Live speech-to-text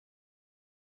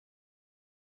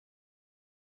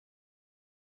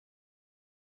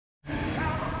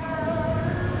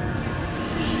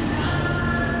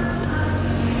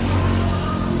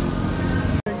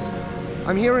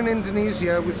I'm here in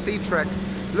Indonesia with Sea Trek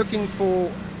looking for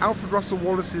Alfred Russel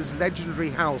Wallace's legendary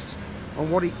house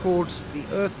on what he called the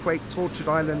earthquake-tortured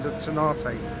island of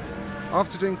Ternate.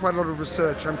 After doing quite a lot of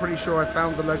research, I'm pretty sure I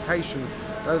found the location,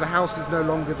 though the house is no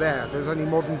longer there. There's only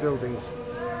modern buildings.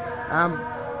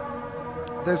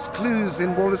 There's clues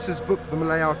in Wallace's book, The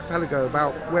Malay Archipelago,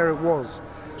 about where it was.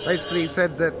 Basically, he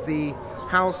said that the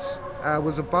house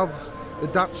was above the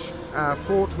Dutch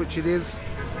fort, which it is.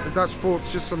 The Dutch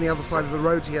fort's just on the other side of the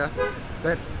road here.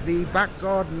 That the back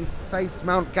garden faced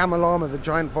Mount Gamalama, the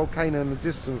giant volcano in the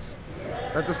distance.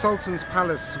 That the Sultan's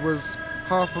palace was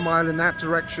half a mile in that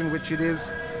direction, which it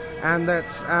is. And that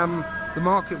the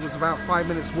market was about 5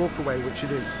 minutes walk away, which it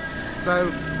is.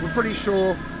 So we're pretty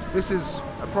sure this is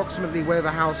approximately where the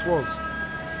house was.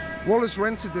 Wallace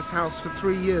rented this house for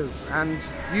 3 years and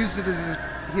used it as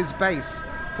his base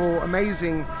for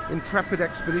amazing, intrepid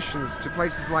expeditions to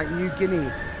places like New Guinea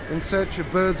in search of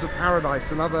birds of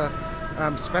paradise and other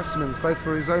specimens, both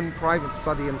for his own private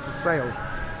study and for sale.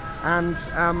 And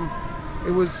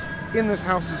it was in this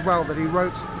house as well that he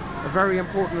wrote a very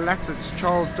important letter to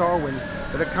Charles Darwin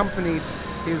that accompanied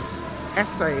his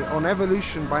essay on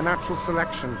evolution by natural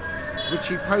selection, which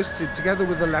he posted together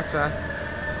with the letter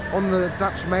on the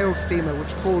Dutch mail steamer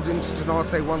which called into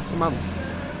Ternate once a month.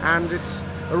 And it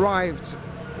arrived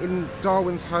in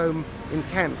Darwin's home in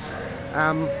Kent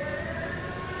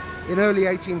in early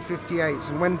 1858.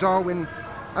 And when Darwin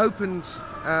opened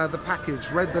the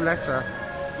package, read the letter,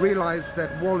 realized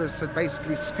that Wallace had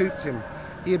basically scooped him.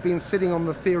 He had been sitting on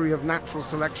the theory of natural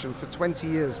selection for 20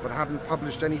 years but hadn't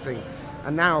published anything.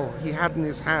 And now he had in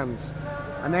his hands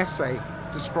an essay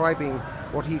describing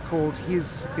what he called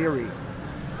his theory.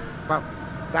 But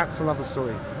that's another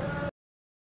story.